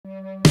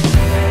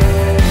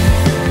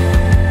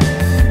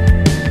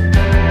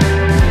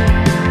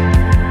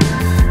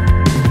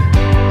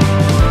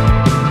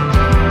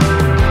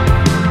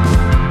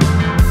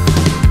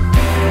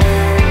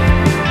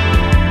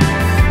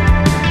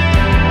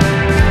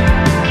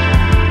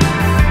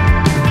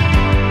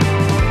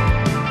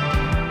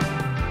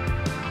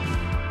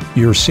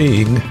You're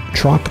seeing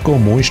tropical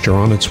moisture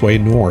on its way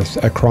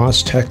north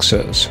across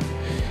Texas.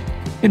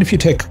 And if you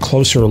take a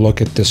closer look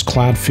at this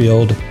cloud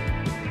field,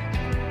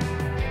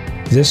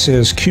 this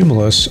is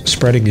cumulus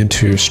spreading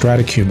into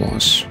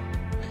stratocumulus.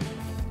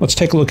 Let's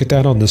take a look at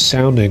that on the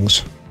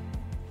soundings.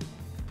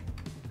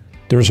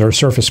 There's our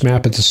surface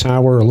map at this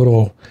hour, a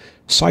little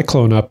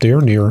cyclone up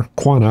there near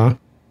Quanah.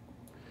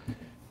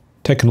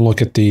 Taking a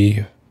look at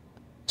the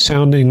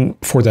sounding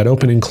for that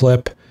opening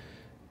clip,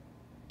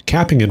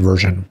 capping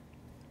inversion.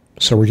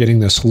 So we're getting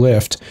this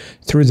lift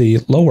through the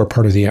lower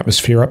part of the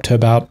atmosphere up to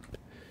about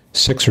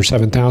 6,000 or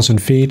 7,000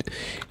 feet,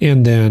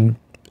 and then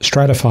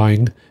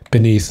stratifying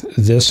beneath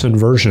this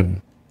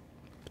inversion.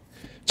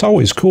 It's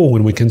always cool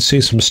when we can see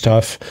some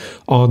stuff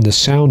on the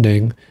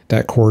sounding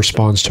that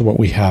corresponds to what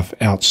we have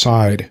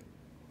outside.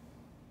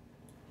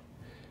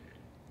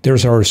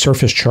 There's our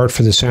surface chart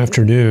for this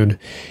afternoon.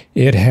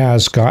 It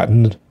has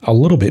gotten a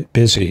little bit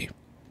busy.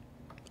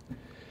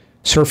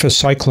 Surface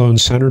cyclone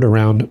centered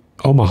around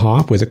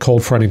Omaha with a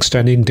cold front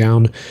extending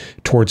down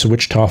towards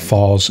Wichita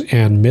Falls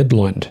and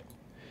Midland.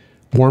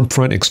 Warm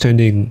front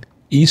extending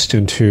east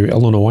into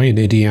Illinois and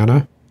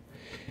Indiana.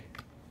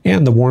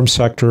 And the warm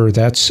sector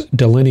that's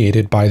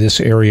delineated by this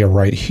area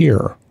right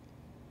here.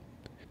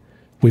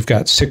 We've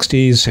got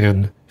 60s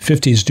and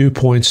 50s dew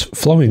points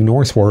flowing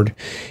northward,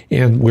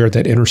 and where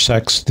that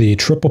intersects the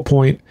triple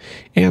point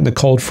and the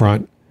cold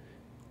front,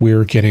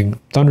 we're getting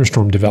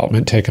thunderstorm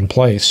development taking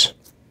place.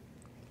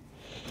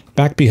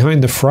 Back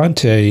behind the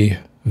front, a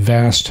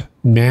vast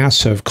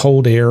mass of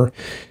cold air.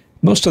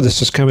 Most of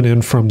this is coming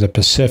in from the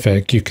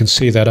Pacific. You can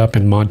see that up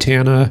in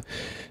Montana,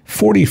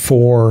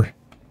 44,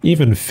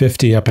 even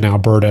 50 up in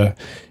Alberta.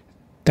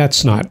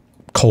 That's not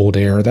cold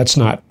air. That's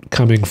not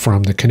coming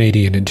from the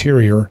Canadian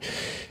interior.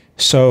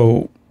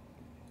 So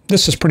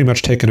this has pretty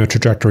much taken a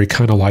trajectory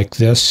kind of like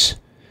this.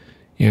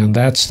 And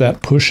that's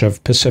that push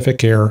of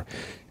Pacific air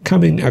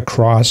coming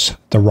across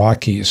the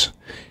Rockies.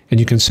 And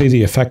you can see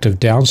the effect of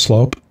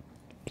downslope.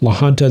 La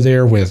Junta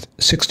there with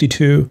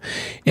 62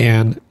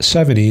 and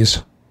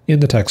 70s in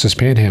the Texas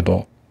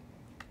Panhandle.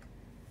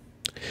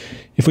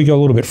 If we go a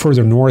little bit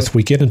further north,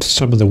 we get into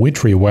some of the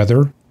wintry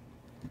weather.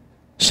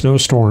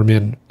 Snowstorm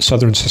in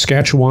southern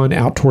Saskatchewan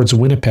out towards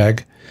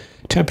Winnipeg.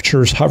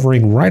 Temperatures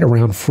hovering right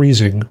around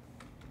freezing.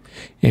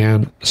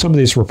 And some of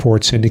these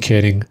reports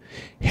indicating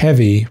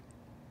heavy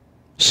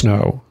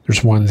snow.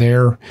 There's one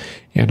there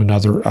and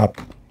another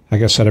up. I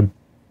guess that'd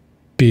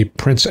be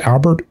Prince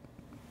Albert.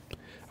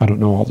 I don't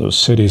know all those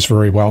cities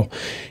very well.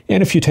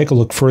 And if you take a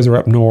look further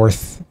up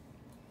north,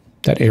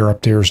 that air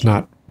up there is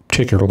not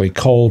particularly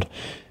cold.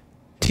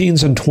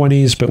 Teens and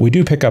 20s, but we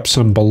do pick up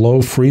some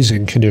below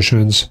freezing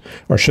conditions,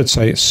 or I should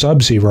say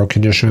sub-zero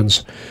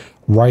conditions,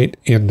 right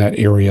in that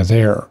area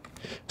there.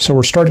 So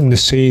we're starting to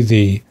see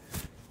the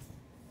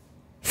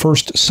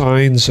first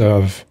signs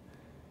of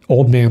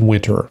old man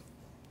winter.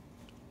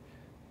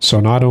 So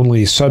not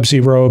only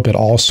sub-zero, but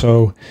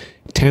also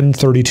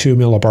 1032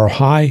 millibar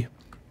high.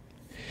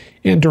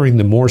 And during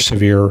the more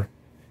severe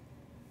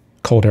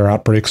cold air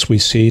outbreaks, we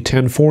see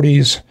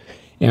 1040s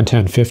and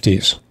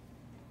 1050s.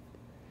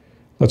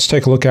 Let's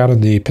take a look out in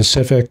the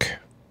Pacific.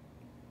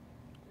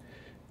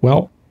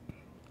 Well,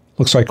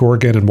 looks like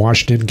Oregon and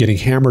Washington getting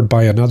hammered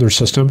by another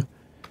system.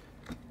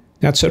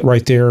 That's it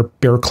right there,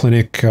 Bear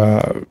Clinic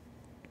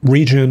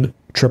region,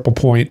 triple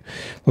point.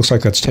 Looks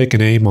like that's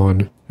taken aim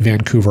on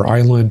Vancouver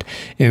Island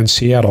and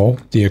Seattle.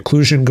 The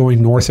occlusion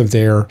going north of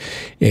there,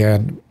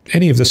 and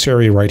any of this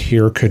area right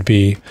here could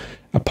be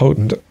a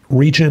potent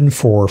region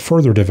for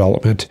further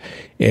development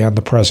and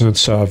the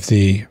presence of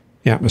the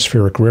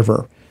atmospheric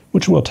river,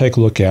 which we'll take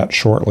a look at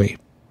shortly.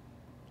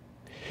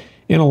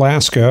 In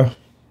Alaska,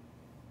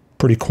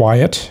 pretty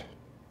quiet.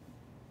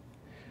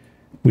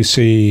 We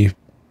see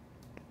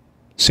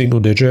single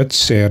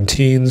digits and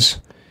teens,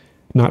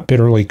 not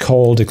bitterly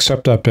cold,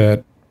 except up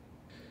at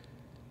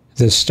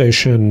this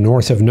station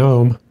north of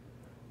Nome.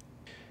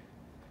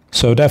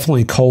 So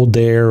definitely cold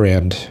there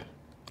and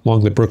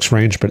along the Brooks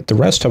Range, but the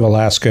rest of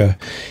Alaska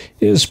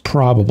is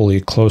probably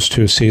close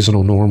to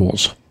seasonal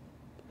normals.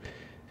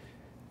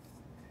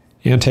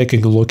 And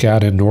taking a look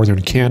out in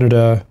northern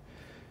Canada,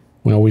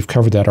 well, we've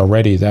covered that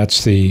already.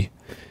 That's the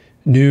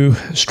new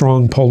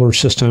strong polar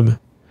system.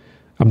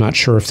 I'm not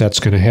sure if that's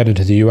going to head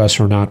into the U.S.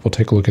 or not. We'll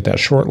take a look at that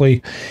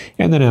shortly.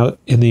 And then out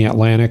in the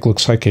Atlantic,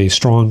 looks like a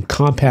strong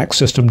compact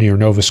system near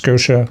Nova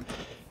Scotia,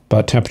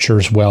 but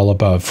temperatures well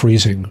above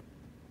freezing.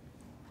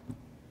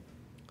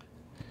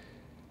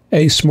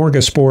 A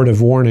smorgasbord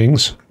of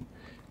warnings.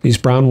 These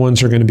brown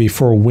ones are going to be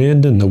for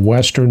wind in the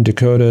western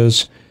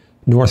Dakotas,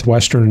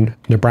 northwestern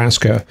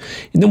Nebraska.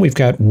 And then we've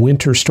got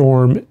winter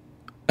storm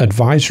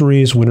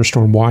advisories, winter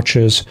storm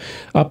watches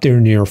up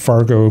there near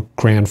Fargo,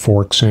 Grand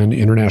Forks, and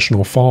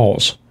International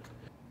Falls.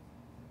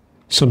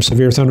 Some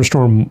severe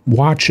thunderstorm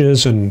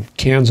watches in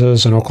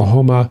Kansas and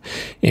Oklahoma,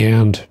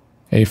 and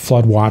a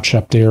flood watch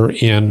up there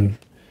in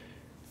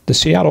the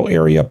Seattle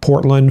area,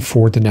 Portland,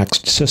 for the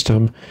next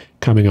system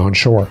coming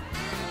onshore.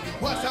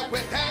 What's up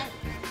with that?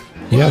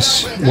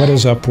 Yes, what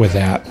is up with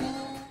that?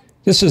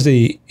 This is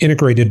the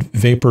integrated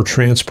vapor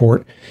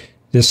transport.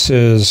 This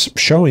is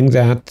showing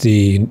that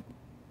the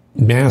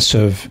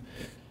massive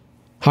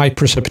high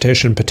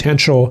precipitation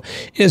potential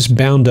is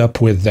bound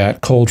up with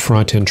that cold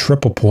front and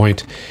triple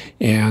point,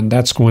 and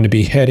that's going to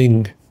be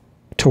heading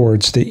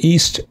towards the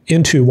east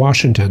into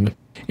Washington,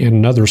 and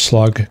another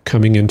slug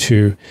coming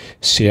into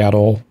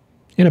Seattle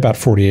in about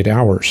 48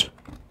 hours.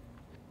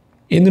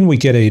 And then we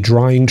get a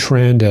drying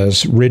trend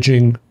as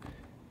ridging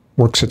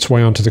works its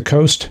way onto the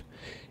coast,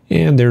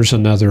 and there's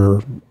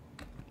another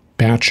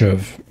batch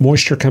of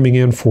moisture coming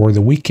in for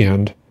the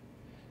weekend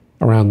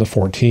around the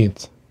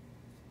 14th.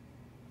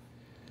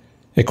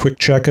 A quick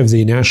check of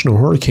the National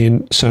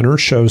Hurricane Center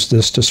shows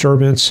this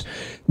disturbance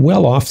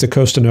well off the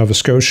coast of Nova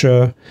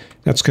Scotia.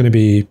 That's going to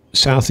be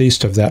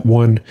southeast of that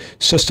one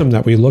system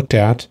that we looked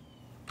at.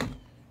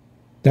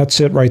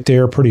 That's it right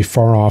there, pretty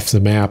far off the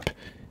map.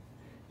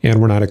 And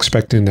we're not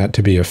expecting that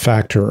to be a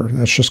factor.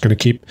 That's just going to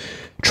keep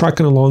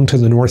trucking along to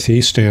the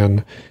northeast,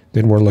 and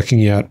then we're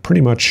looking at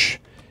pretty much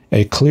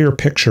a clear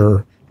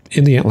picture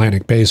in the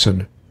Atlantic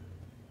Basin.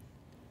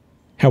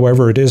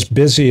 However, it is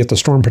busy at the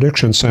Storm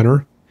Prediction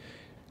Center.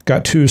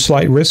 Got two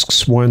slight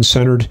risks, one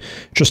centered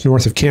just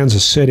north of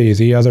Kansas City,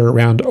 the other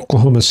around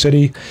Oklahoma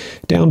City,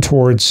 down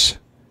towards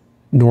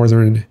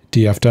northern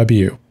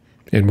DFW.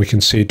 And we can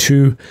see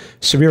two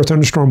severe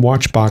thunderstorm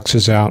watch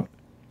boxes out.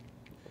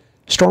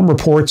 Storm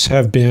reports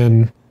have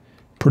been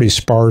pretty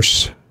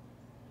sparse.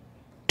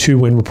 Two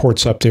wind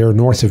reports up there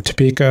north of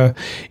Topeka,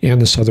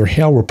 and this other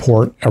hail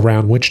report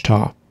around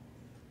Wichita.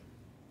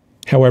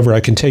 However,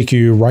 I can take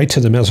you right to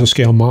the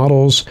mesoscale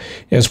models.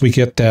 As we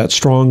get that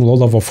strong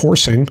low-level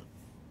forcing,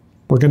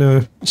 we're going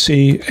to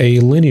see a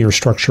linear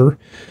structure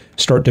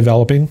start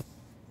developing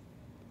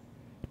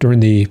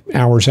during the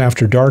hours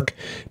after dark,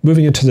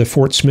 moving into the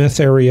Fort Smith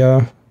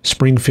area,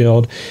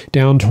 Springfield,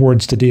 down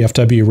towards the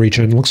DFW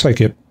region. Looks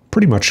like it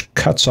pretty much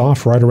cuts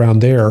off right around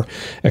there,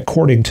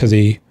 according to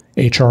the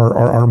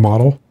HRRR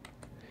model.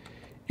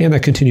 And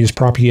that continues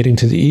propagating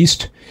to the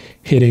east,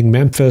 hitting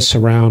Memphis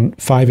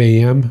around 5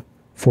 a.m.,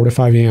 4 to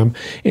 5 a.m.,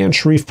 and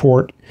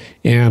Shreveport,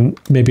 and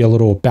maybe a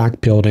little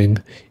back building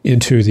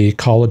into the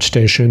College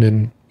Station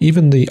and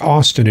even the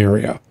Austin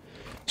area.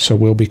 So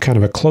we'll be kind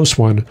of a close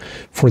one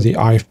for the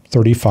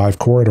I-35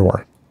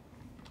 corridor.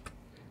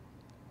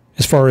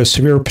 As far as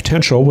severe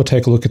potential, we'll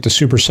take a look at the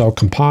supercell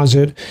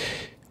composite.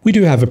 We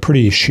do have a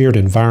pretty sheared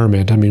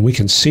environment. I mean, we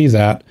can see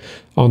that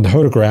on the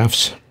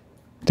photographs.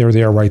 There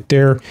they are right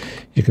there.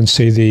 You can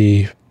see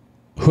the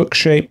hook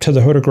shape to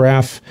the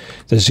photograph,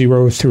 the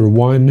 0 through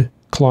 1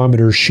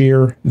 kilometer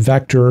shear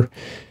vector.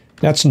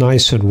 That's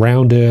nice and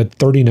rounded,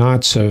 30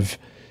 knots of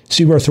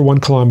 0 through 1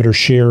 kilometer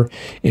shear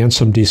and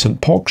some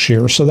decent bulk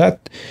shear. So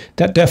that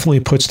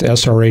definitely puts the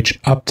SRH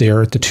up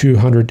there at the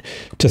 200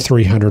 to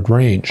 300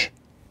 range.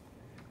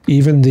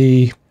 Even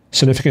the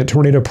significant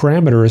tornado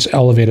parameter is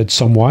elevated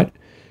somewhat,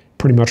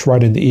 pretty much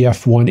right in the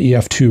EF1,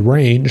 EF2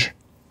 range.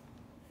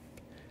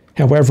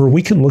 However,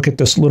 we can look at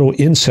this little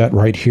inset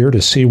right here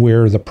to see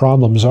where the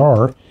problems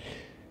are.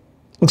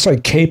 Looks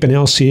like CAPE and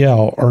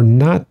LCL are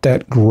not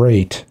that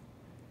great.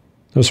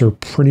 Those are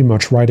pretty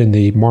much right in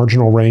the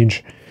marginal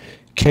range.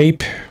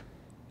 CAPE,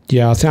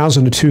 yeah,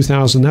 1,000 to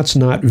 2,000, that's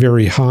not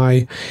very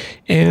high.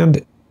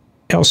 And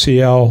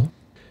LCL,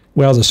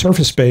 well, the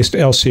surface-based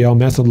LCL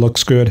method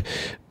looks good,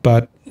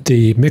 but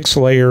the mixed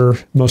layer,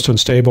 most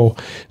unstable,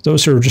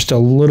 those are just a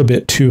little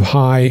bit too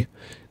high.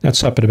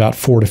 That's up at about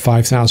 4,000 to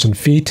 5,000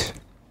 feet.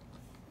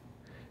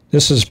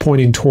 This is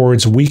pointing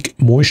towards weak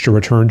moisture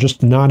return,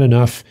 just not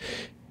enough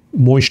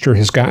moisture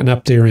has gotten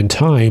up there in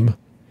time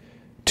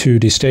to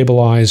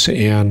destabilize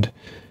and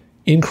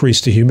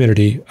increase the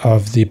humidity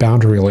of the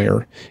boundary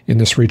layer in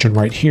this region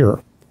right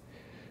here.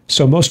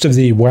 So most of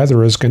the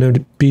weather is going to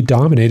be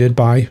dominated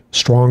by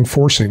strong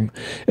forcing,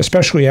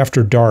 especially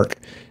after dark.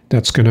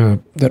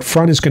 That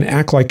front is going to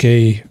act like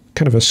a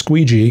kind of a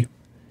squeegee,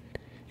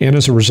 and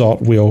as a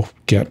result, we'll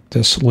get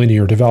this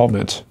linear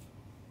development.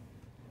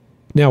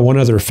 Now, one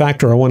other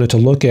factor I wanted to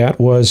look at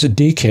was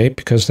DCAPE,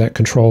 because that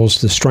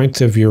controls the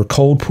strength of your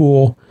cold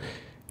pool.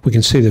 We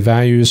can see the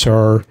values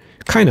are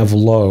kind of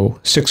low,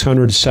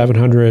 600 to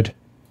 700.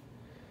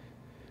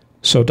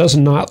 So it does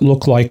not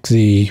look like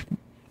the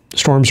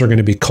storms are going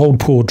to be cold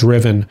pool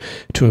driven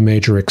to a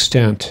major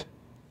extent.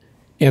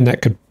 And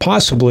that could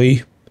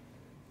possibly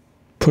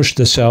push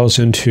the cells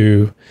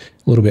into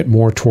a little bit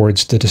more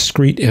towards the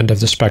discrete end of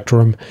the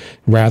spectrum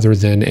rather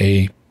than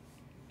a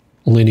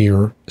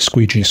linear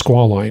squeegee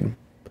squall line.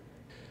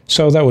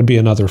 So that would be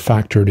another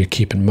factor to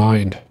keep in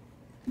mind.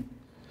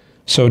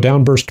 So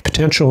downburst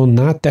potential,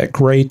 not that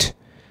great.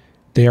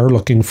 They are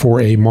looking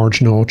for a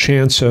marginal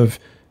chance of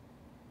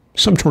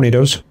some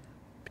tornadoes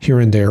here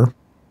and there.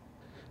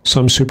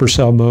 Some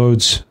supercell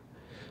modes.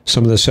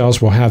 Some of the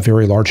cells will have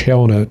very large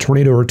hail in a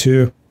tornado or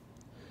two.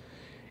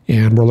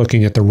 And we're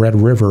looking at the Red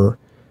River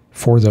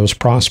for those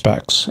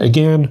prospects.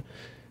 Again,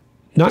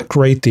 not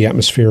great. The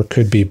atmosphere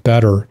could be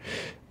better,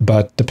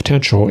 but the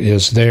potential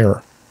is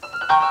there.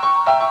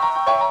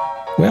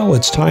 Well,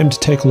 it's time to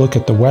take a look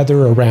at the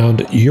weather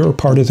around your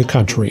part of the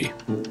country.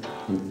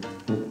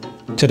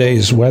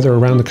 Today's weather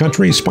around the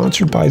country is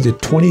sponsored by the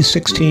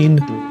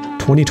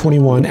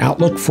 2016-2021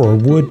 Outlook for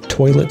Wood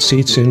Toilet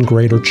Seats in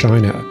Greater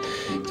China.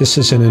 This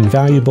is an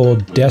invaluable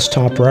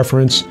desktop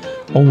reference,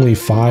 only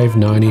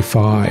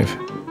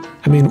 $5.95.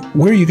 I mean,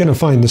 where are you going to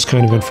find this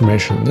kind of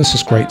information? This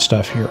is great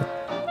stuff here.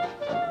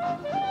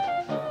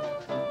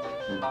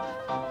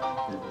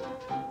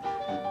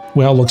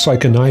 Well, looks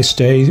like a nice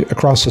day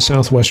across the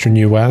southwestern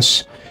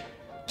U.S.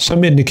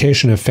 Some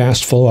indication of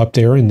fast flow up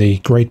there in the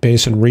Great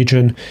Basin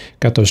region.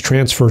 Got those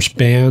transverse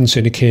bands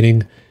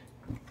indicating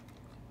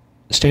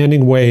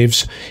standing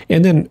waves.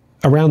 And then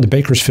around the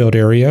Bakersfield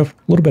area, a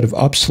little bit of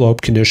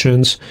upslope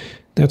conditions.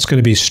 That's going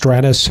to be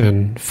stratus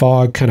and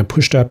fog kind of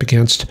pushed up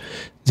against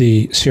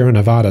the Sierra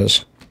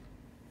Nevadas.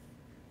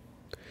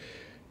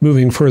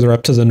 Moving further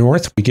up to the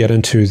north, we get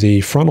into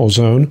the frontal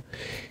zone,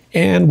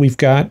 and we've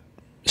got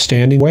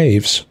standing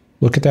waves.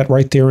 Look at that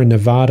right there in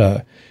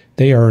Nevada.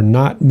 They are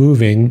not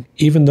moving,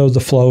 even though the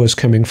flow is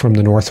coming from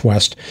the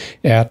northwest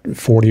at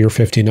 40 or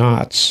 50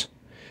 knots.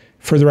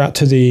 Further out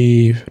to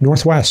the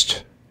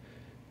northwest,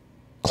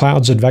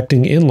 clouds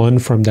advecting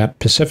inland from that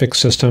Pacific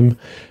system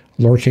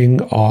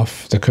lurking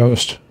off the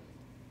coast.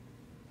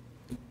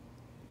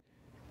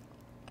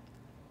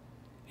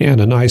 And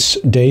a nice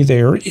day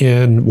there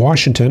in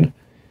Washington.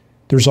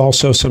 There's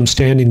also some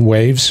standing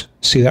waves.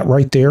 See that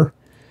right there?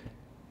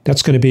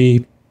 That's going to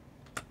be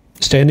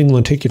standing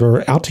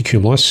lenticular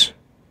alticumulus.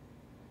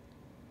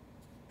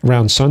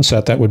 Around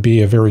sunset, that would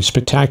be a very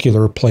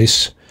spectacular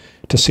place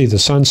to see the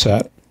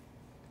sunset.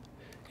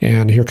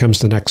 And here comes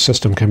the next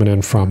system coming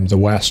in from the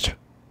west.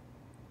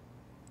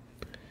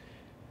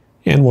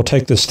 And we'll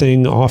take this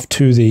thing off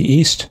to the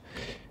east.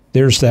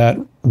 There's that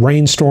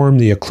rainstorm,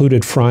 the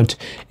occluded front,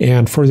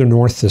 and further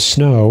north, the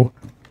snow.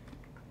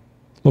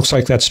 Looks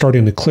like that's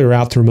starting to clear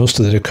out through most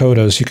of the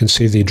Dakotas. You can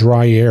see the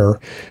dry air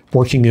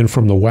working in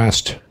from the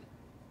west.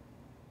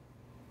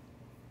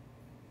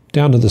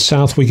 Down to the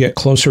south, we get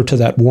closer to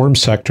that warm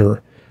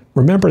sector.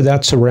 Remember,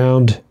 that's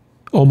around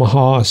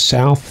Omaha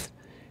south,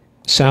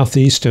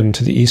 southeast, and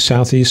to the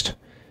east-southeast.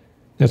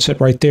 That's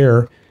it right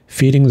there,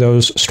 feeding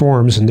those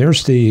storms. And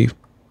there's the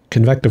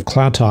convective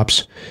cloud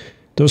tops.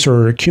 Those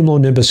are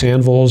cumulonimbus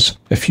anvils,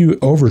 a few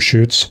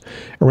overshoots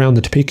around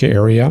the Topeka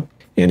area.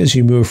 And as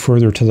you move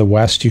further to the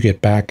west, you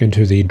get back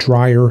into the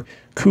drier,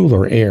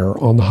 cooler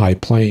air on the high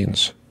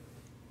plains.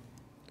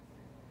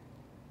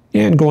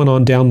 And going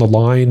on down the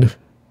line,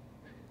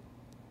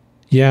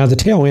 yeah, the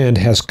tail end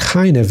has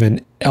kind of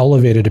an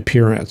elevated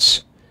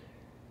appearance.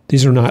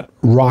 These are not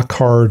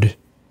rock-hard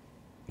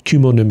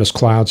cumulonimbus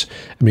clouds.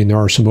 I mean, there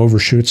are some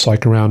overshoots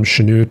like around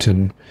Chanute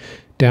and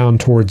down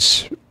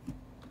towards,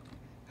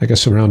 I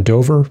guess, around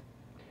Dover.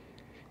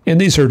 And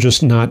these are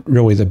just not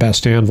really the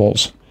best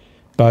anvils,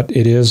 but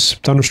it is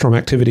thunderstorm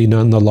activity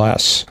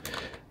nonetheless.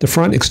 The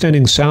front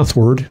extending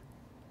southward,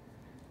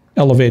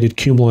 elevated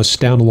cumulus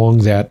down along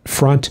that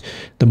front.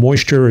 The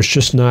moisture is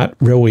just not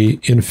really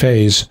in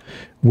phase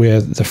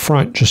with the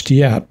front just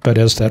yet, but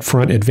as that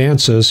front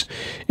advances,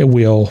 it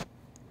will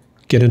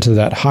get into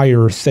that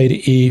higher theta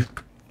E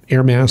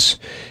air mass,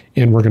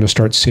 and we're going to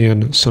start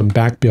seeing some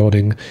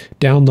backbuilding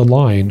down the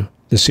line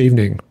this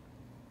evening.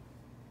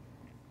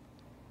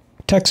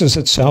 Texas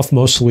itself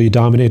mostly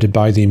dominated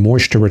by the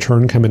moisture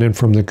return coming in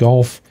from the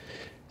Gulf.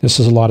 This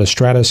is a lot of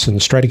stratus and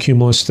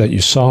stratocumulus that you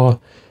saw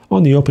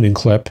on the opening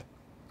clip. A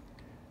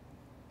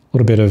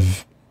little bit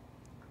of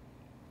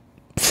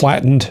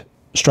flattened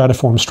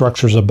stratiform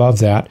structures above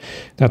that.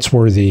 That's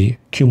where the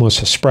cumulus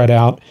has spread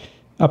out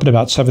up at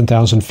about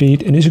 7,000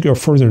 feet. And as you go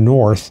further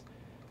north,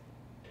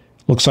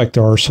 looks like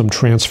there are some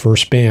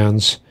transverse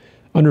bands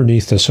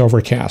underneath this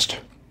overcast.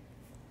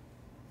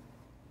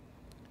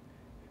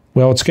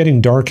 Well, it's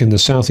getting dark in the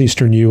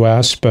southeastern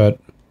U.S., but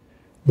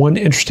one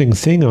interesting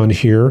thing on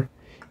here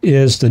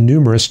is the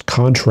numerous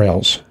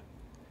contrails.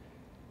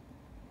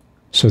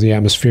 So the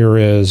atmosphere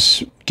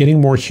is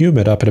getting more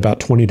humid up at about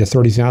 20 to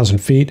 30,000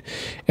 feet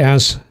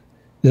as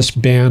this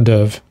band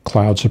of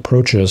clouds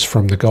approaches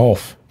from the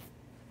Gulf.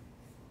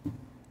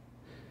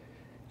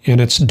 And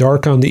it's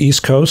dark on the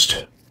East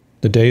Coast.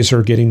 The days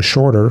are getting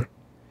shorter.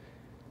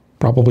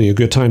 Probably a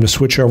good time to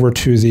switch over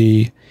to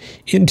the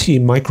NT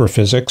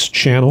Microphysics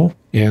channel.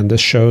 And this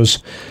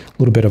shows a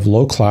little bit of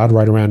low cloud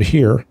right around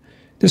here.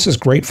 This is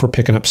great for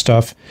picking up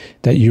stuff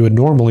that you would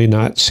normally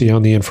not see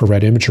on the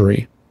infrared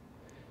imagery.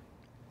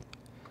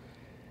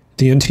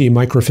 The NT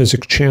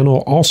Microphysics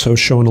channel also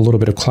showing a little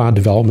bit of cloud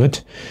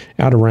development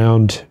out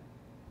around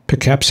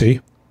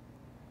Poughkeepsie.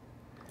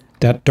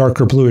 That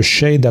darker bluish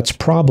shade, that's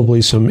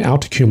probably some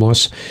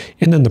alticumulus.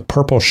 And then the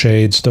purple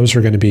shades, those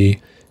are going to be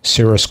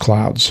cirrus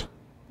clouds.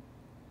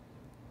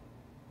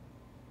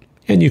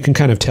 And you can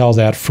kind of tell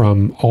that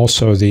from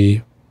also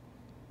the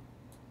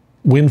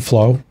wind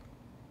flow.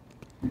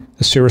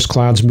 The cirrus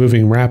clouds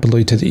moving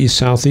rapidly to the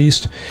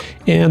east-southeast,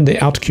 and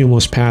the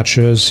alticumulus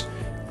patches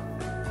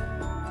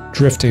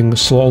drifting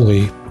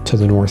slowly to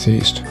the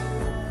northeast.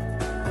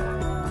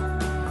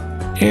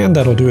 And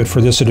that'll do it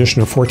for this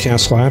edition of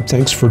Forecast Lab.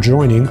 Thanks for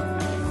joining,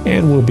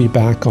 and we'll be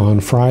back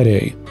on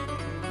Friday.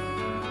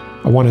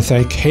 I want to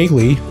thank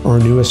Haley, our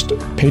newest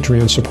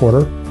Patreon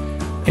supporter,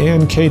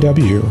 and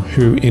KW,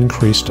 who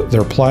increased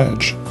their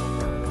pledge.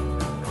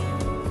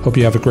 Hope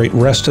you have a great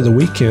rest of the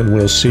weekend.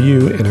 We'll see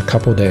you in a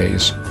couple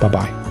days.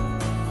 Bye-bye.